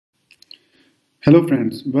Hello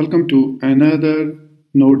friends, welcome to another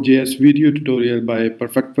node.js video tutorial by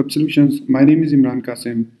Perfect Web Solutions. My name is Imran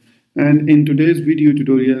Qasim, and in today's video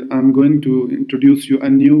tutorial I'm going to introduce you a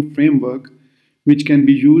new framework which can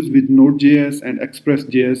be used with node.js and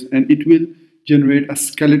express.js, and it will generate a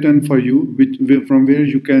skeleton for you from where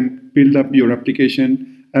you can build up your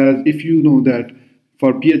application. As if you know that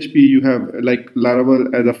for PHP you have like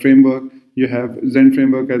Laravel as a framework, you have Zen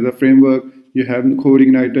framework as a framework, you have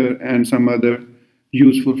CodeIgniter and some other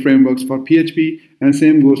useful frameworks for PHP, and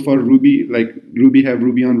same goes for Ruby. Like Ruby have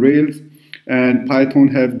Ruby on Rails, and Python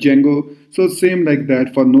have Django. So same like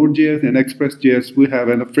that for Node.js and Express.js, we have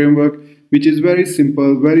a framework which is very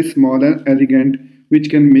simple, very small and elegant, which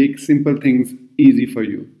can make simple things easy for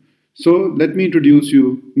you. So let me introduce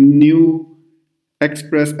you new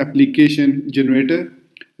Express application generator,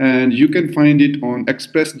 and you can find it on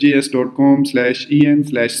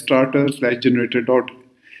expressjs.com/en/starter/generator.html,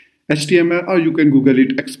 or you can Google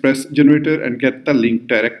it Express generator and get the link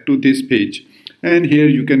direct to this page. And here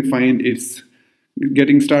you can find its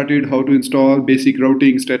getting started, how to install, basic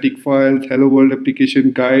routing, static files, hello world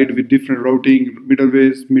application guide with different routing,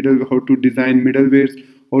 middlewares, how to design middlewares,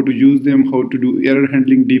 how to use them, how to do error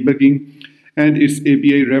handling, debugging, and its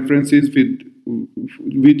API references with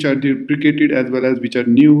which are deprecated as well as which are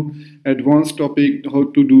new, advanced topic, how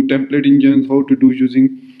to do template engines, how to do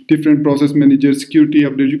using different process managers, security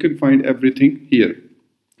updates. You can find everything here.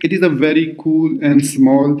 It is a very cool and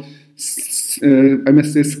small I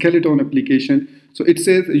must say skeleton application. So it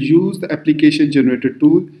says use the application generator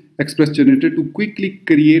tool, Express generator, to quickly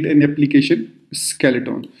create an application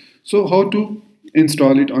skeleton. So how to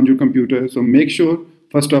install it on your computer? So make sure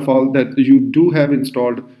first of all that you do have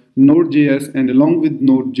installed Node.js, and along with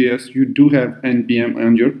Node.js you do have npm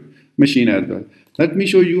on your machine as well. Let me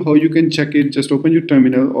show you how you can check it. Just open your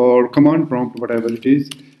terminal or command prompt, whatever it is,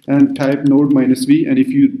 and type node -v, and if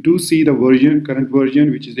you do see the version, current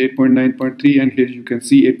version, which is 8.9.3, and here you can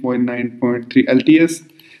see 8.9.3 LTS,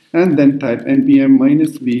 and then type npm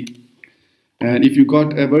 -v, and if you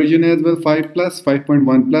got a version as well, 5 plus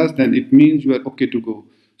 5.1 plus, then it means you are okay to go.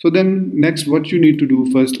 So then next what you need to do,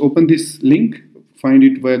 first open this link, find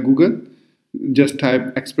it via Google, just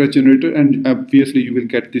type Express generator, and obviously you will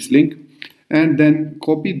get this link, and then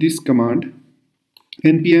copy this command,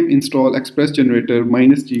 npm install express generator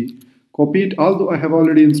 -g, copy it, although I have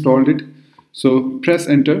already installed it. So press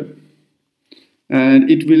enter, and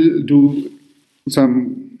it will do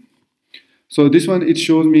some. So this one, it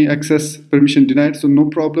shows me access permission denied, so no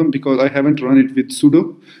problem because I haven't run it with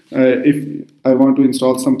sudo. If I want to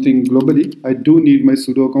install something globally, I do need my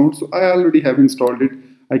sudo account, so I already have installed it.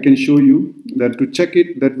 I can show you that to check it,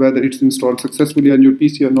 that whether it's installed successfully on your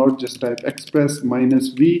PC or not, just type express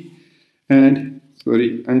 -v and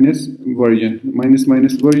minus version,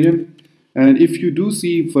 version, and if you do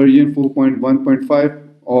see version 4.1.5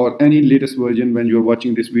 or any latest version when you're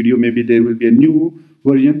watching this video, maybe there will be a new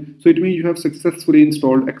version, so it means you have successfully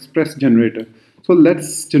installed Express generator. So let's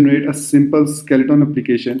generate a simple skeleton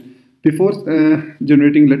application. Before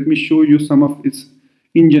generating, let me show you some of its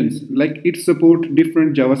engines. Like it supports different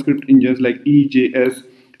JavaScript engines like EJS,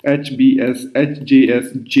 HBS, HJS,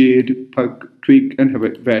 Jade, Pug, Twig, and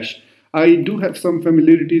Bash. I do have some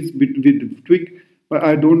familiarities with Twig, but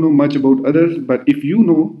I don't know much about others. But if you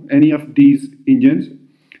know any of these engines,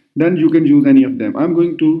 then you can use any of them. I'm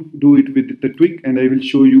going to do it with the Twig, and I will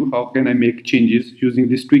show you how can I make changes using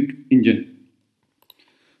this Twig engine.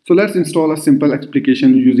 So let's install a simple application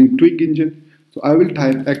using Twig engine. So I will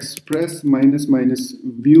type express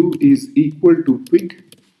 --view is equal to Twig.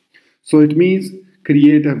 So it means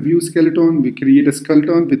create a view skeleton. We create a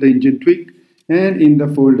skeleton with the engine Twig, and in the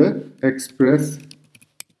folder express,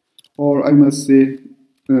 or I must say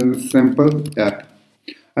sample app.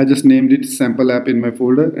 I just named it sample app in my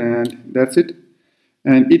folder, and that's it.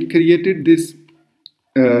 And it created this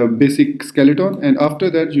basic skeleton, and after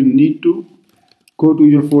that you need to go to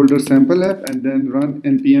your folder sample app and then run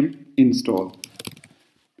npm install,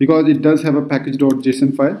 because it does have a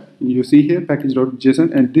package.json file. You see here package.json,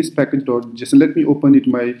 and this package.json, let me open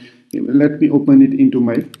it into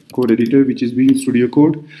my code editor, which is Visual Studio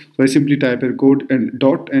Code. So I simply type a code and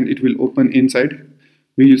dot, and it will open inside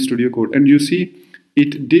Visual Studio Code, and you see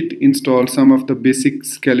it did install some of the basic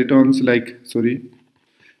skeletons. Like, sorry,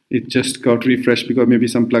 it just got refreshed because maybe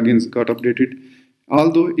some plugins got updated.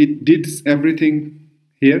 Although it did everything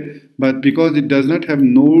here, but because it does not have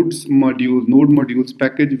node modules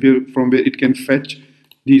package from where it can fetch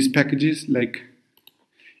these packages, like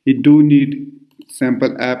it do need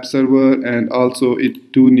sample app server, and also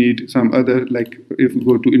it do need some other, like if you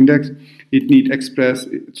go to index, it need express,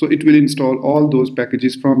 so it will install all those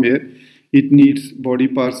packages from here. It needs body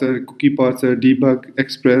parser, cookie parser, debug,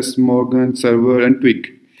 express, Morgan, server, and Twig.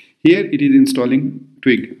 Here it is installing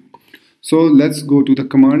Twig. So let's go to the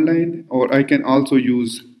command line, or I can also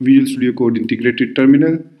use Visual Studio Code integrated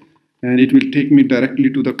terminal, and it will take me directly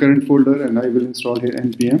to the current folder, and I will install here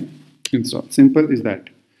npm install. Simple is that.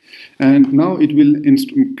 And now it will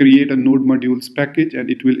create a node modules package, and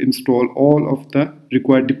it will install all of the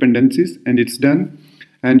required dependencies, and it's done.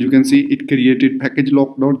 And you can see it created package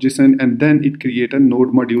lock.json, and then it create a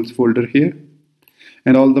node modules folder here,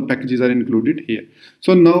 and all the packages are included here.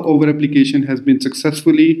 So now our application has been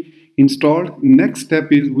successfully installed. Next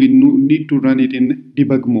step is we need to run it in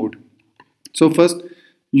debug mode. So first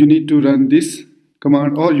you need to run this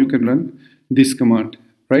command, or you can run this command,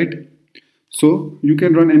 right? So you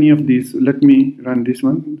can run any of these. Let me run this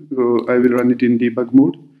one. So I will run it in debug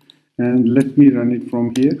mode, and let me run it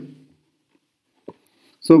from here.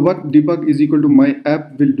 So what debug is equal to my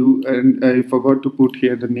app will do, and I forgot to put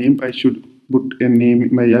here the name. I should put a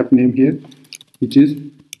name, my app name here, which is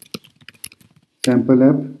sample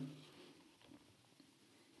app.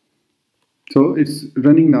 So it's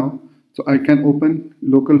running now. So I can open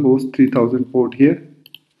localhost 3000 port here,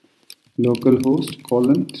 localhost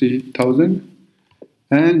colon 3000,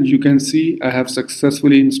 and you can see I have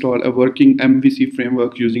successfully installed a working MVC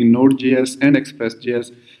framework using node.js and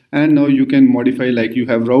express.js. And now you can modify, like you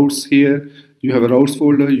have routes here, you have a routes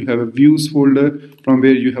folder, you have a views folder from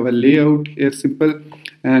where you have a layout here, simple,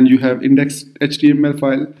 and you have index.html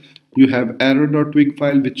file, you have error.twig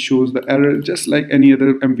file which shows the error just like any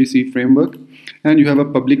other MVC framework, and you have a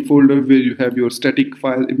public folder where you have your static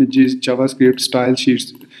file, images, JavaScript, style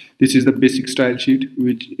sheets. This is the basic style sheet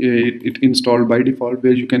which it installed by default,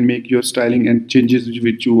 where you can make your styling and changes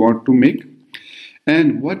which you want to make.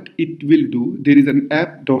 And what it will do, there is an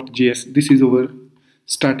app.js. This is our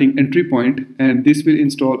starting entry point, and this will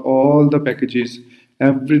install all the packages,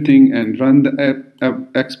 everything, and run the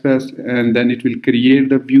app express, and then it will create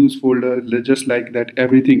the views folder. Just like that,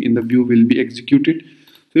 everything in the view will be executed.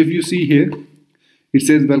 So if you see here, it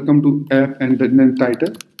says welcome to app, and then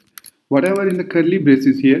title. Whatever in the curly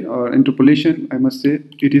braces here, or interpolation, I must say,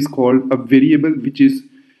 it is called a variable which is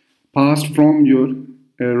passed from your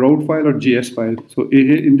route file or JS file. So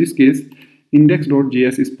in this case,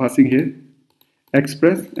 index.js is passing here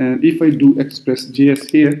express, and if I do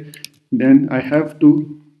express.js here, then I have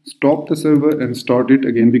to stop the server and start it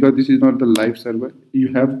again, because this is not the live server.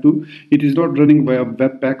 You have to, it is not running via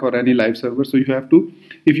webpack or any live server. So you have to,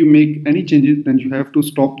 if you make any changes, then you have to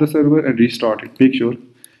stop the server and restart it, make sure.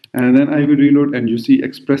 And then I will reload, and you see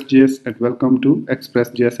express.js and welcome to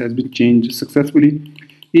express.js has been changed successfully.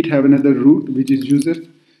 It have another root which is user,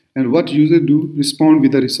 and what user do, respond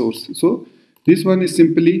with a resource. So this one is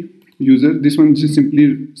simply user, this one is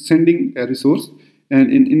simply sending a resource, and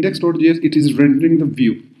in index.js it is rendering the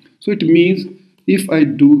view. So it means if I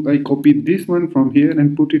copy this one from here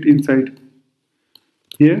and put it inside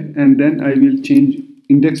here, and then I will change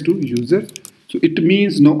index to user. So it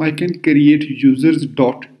means now I can create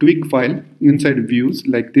users.twig file inside views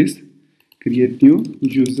like this. Create new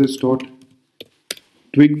users.twig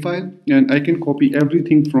file, and I can copy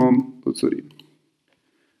everything from, oh sorry,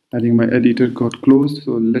 I think my editor got closed,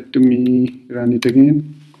 so let me run it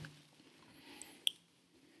again.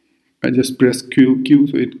 I just press Q,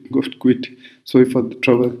 so it got quit. Sorry for the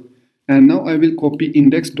trouble. And now I will copy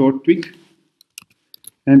index.twig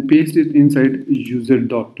and paste it inside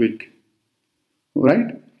user.twig.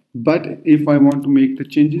 Right? But if I want to make the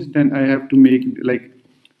changes, then I have to make like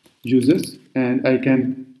users, and I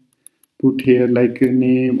can put here like a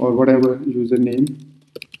name or whatever username.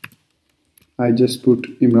 I just put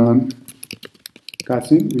Imran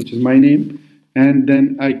Qasim, which is my name, and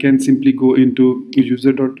then I can simply go into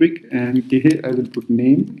user.twig, and here I will put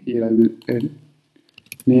name, here I will add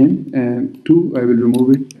name, and 2 I will remove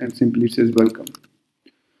it, and simply it says welcome.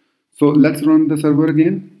 So let's run the server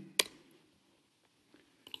again.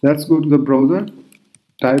 Let's go to the browser,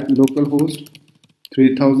 type localhost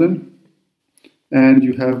 3000, and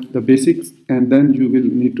you have the basics, and then you will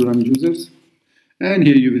need to run users, and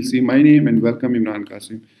here you will see my name and welcome Imran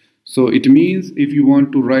Qasim. So it means if you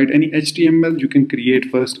want to write any HTML, you can create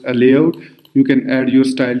first a layout, you can add your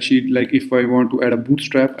style sheet, like if I want to add a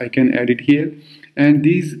bootstrap, I can add it here, and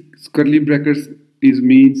these curly brackets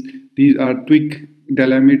means these are Twig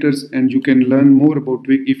delimitations, and you can learn more about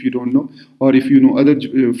Twig if you don't know, or if you know other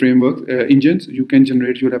framework engines, you can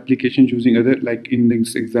generate your application using other, like in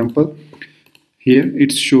this example here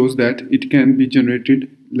it shows that it can be generated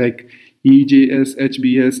like EJS,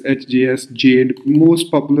 HBS, HJS, Jade. Most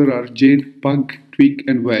popular are Jade, Pug, Twig,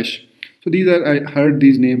 and Vash. So these are, I heard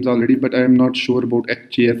these names already, but I am not sure about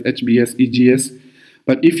HJS, HBS, EGS.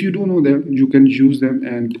 But if you don't know them, you can use them,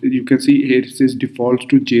 and you can see here it says default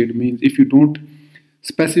to Jade, means if you don't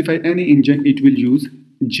specify any engine, it will use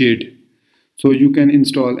Jade. So you can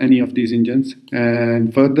install any of these engines.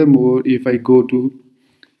 And furthermore, if I go to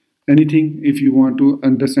anything, if you want to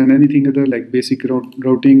understand anything other like basic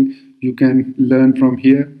routing, you can learn from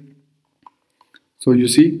here. So you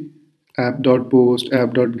see app.post,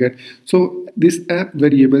 app.get. So this app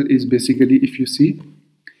variable is basically, if you see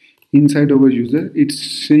inside our user, it's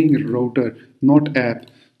saying router, not app.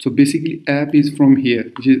 So basically app is from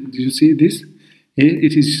here. You see this? Here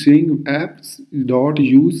it is saying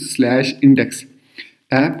apps.use/index,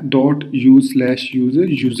 app.use/user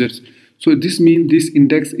users. So this means this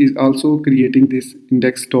index is also creating this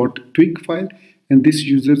index.twig file, and this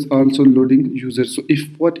users also loading users. So if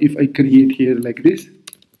I create here like this,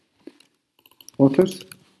 authors,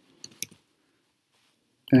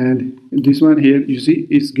 and this one here, you see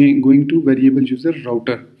is going to variable user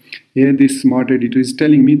router. Here this smart editor is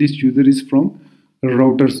telling me this user is from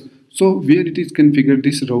routers. So where it is configured,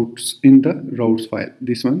 this routes in the routes file,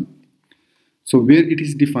 this one. So where it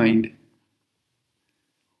is defined,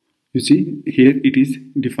 you see here it is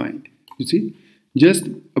defined. You see just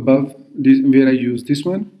above this where I use this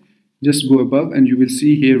one, just go above and you will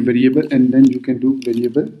see here variable, and then you can do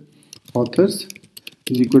variable authors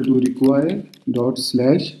is equal to require dot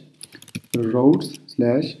slash routes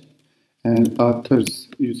slash and authors.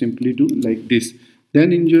 You simply do like this.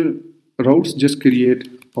 Then in your routes just create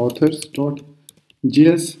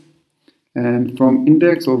authors.js, and from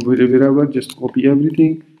index or wherever just copy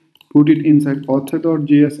everything, put it inside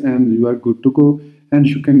author.js, and you are good to go. And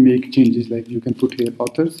you can make changes, like you can put here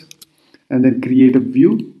authors and then create a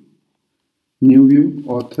view, new view,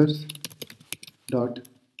 authors dot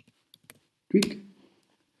tweak,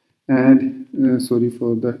 and sorry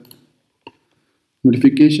for the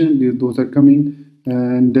notification, those are coming.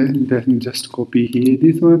 And then just copy here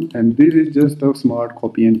this one, and this is just a smart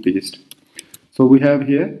copy and paste. So we have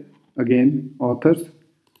here again authors,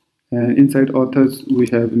 and inside authors we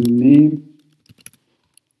have name.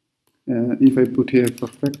 If I put here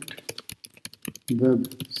perfect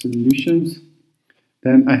web solutions,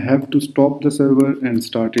 then I have to stop the server and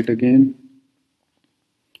start it again.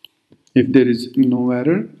 If there is no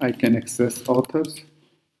error, I can access authors,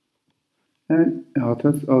 and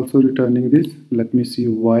authors also returning this. Let me see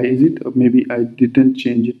why is it, or maybe I didn't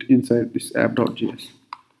change it inside this app.js.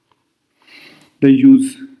 They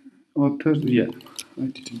use authors, yeah, I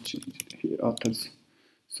didn't change it here, authors.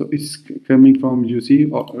 So it's coming from, you see,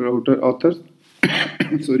 router authors.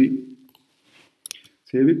 Sorry,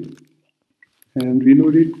 save it and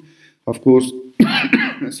reload it. Of course,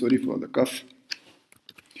 sorry for the cough.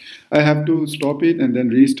 I have to stop it and then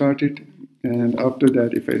restart it, and after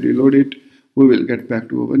that if I reload it, we will get back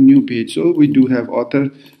to our new page. So we do have author.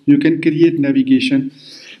 You can create navigation.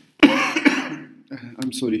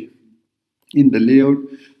 I'm sorry, in the layout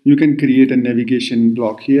you can create a navigation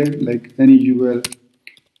block here, like any UL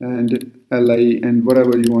and li and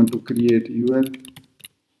whatever you want to create. UL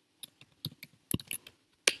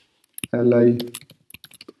li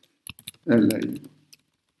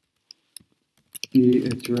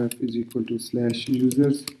ahref is equal to slash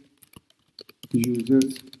users,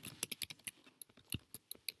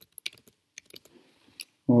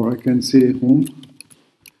 or I can say home,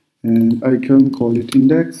 and I can call it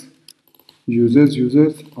index, users,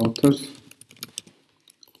 authors.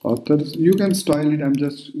 You can style it. I'm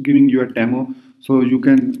just giving you a demo, so you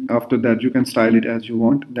can, after that you can style it as you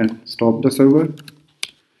want. Then stop the server,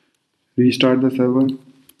 restart the server,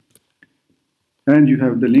 and you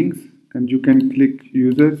have the links, and you can click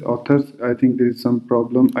users, authors. I think there is some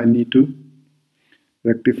problem, I need to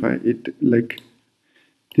rectify it. Like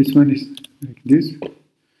this one is like this,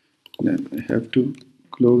 then I have to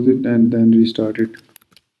close it and then restart it.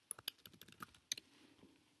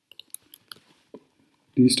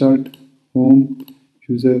 Restart, home,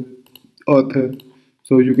 user, author.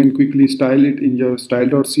 So you can quickly style it in your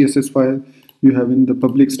style.css file. You have in the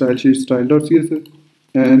public style sheet style.css,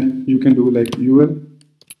 and you can do like UL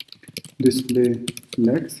display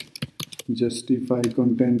flex, justify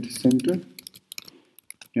content center,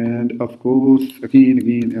 and of course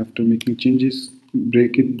again after making changes,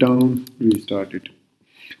 break it down, restart it,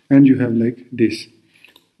 and you have like this.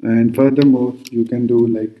 And furthermore you can do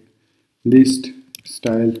like list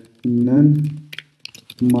style none,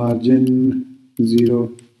 margin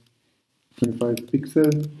 0.5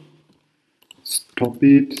 pixel, stop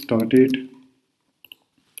it, start it,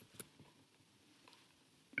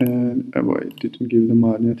 and I didn't give the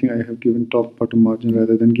margin. I think I have given top bottom margin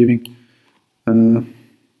rather than giving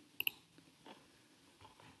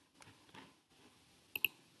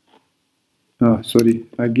Sorry,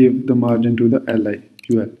 I gave the margin to the li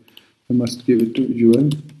ul. I must give it to ul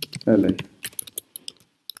li,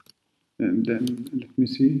 and then let me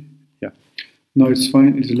see. Yeah, now it's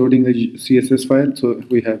fine. It's loading the CSS file. So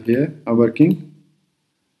we have here a working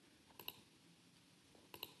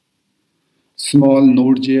small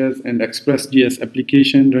node.js and express.js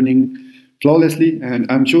application running flawlessly,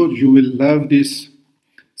 and I'm sure you will love this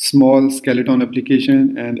small skeleton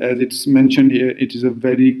application. And as it's mentioned here, it is a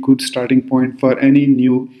very good starting point for any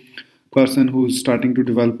new person who's starting to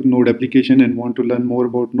develop node application and want to learn more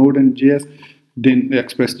about node and js, then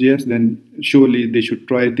express.js, then surely they should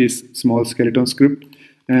try this small skeleton script,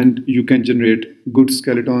 and you can generate good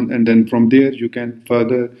skeleton, and then from there you can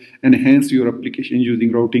further enhance your application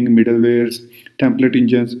using routing, middlewares, template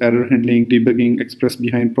engines, error handling, debugging, express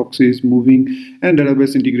behind proxies, moving, and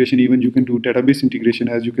database integration. Even you can do database integration.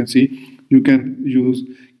 As you can see, you can use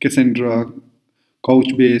Cassandra,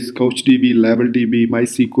 Couchbase, CouchDB, LabelDB,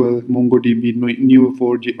 MySQL, MongoDB,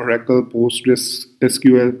 Neo4j, Oracle,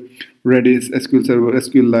 PostgreSQL, Redis, SQL Server,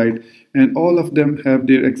 SQLite, and all of them have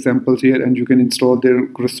their examples here, and you can install their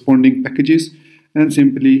corresponding packages. And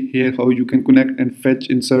simply here how you can connect and fetch,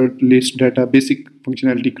 insert, list data, basic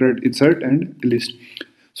functionality, create, insert, and list.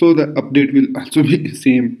 So the update will also be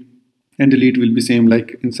same, and delete will be same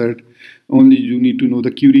like insert. Only you need to know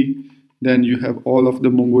the query. Then you have all of the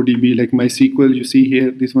MongoDB like MySQL. You see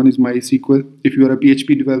here, this one is MySQL. If you are a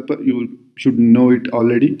PHP developer, you should know it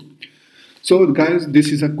already. So guys,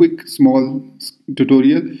 this is a quick small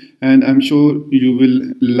tutorial, and I'm sure you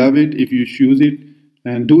will love it if you use it.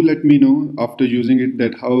 And do let me know after using it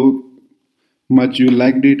that how much you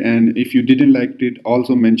liked it, and if you didn't like it,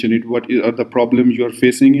 also mention it. What are the problems you are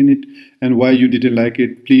facing in it and why you didn't like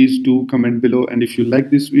it? Please do comment below. And if you like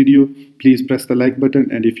this video, please press the like button,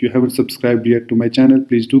 and if you haven't subscribed yet to my channel,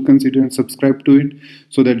 please do consider and subscribe to it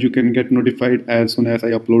so that you can get notified as soon as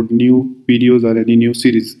I upload new videos or any new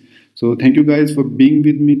series. So thank you guys for being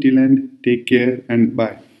with me till end. Take care and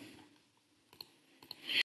bye.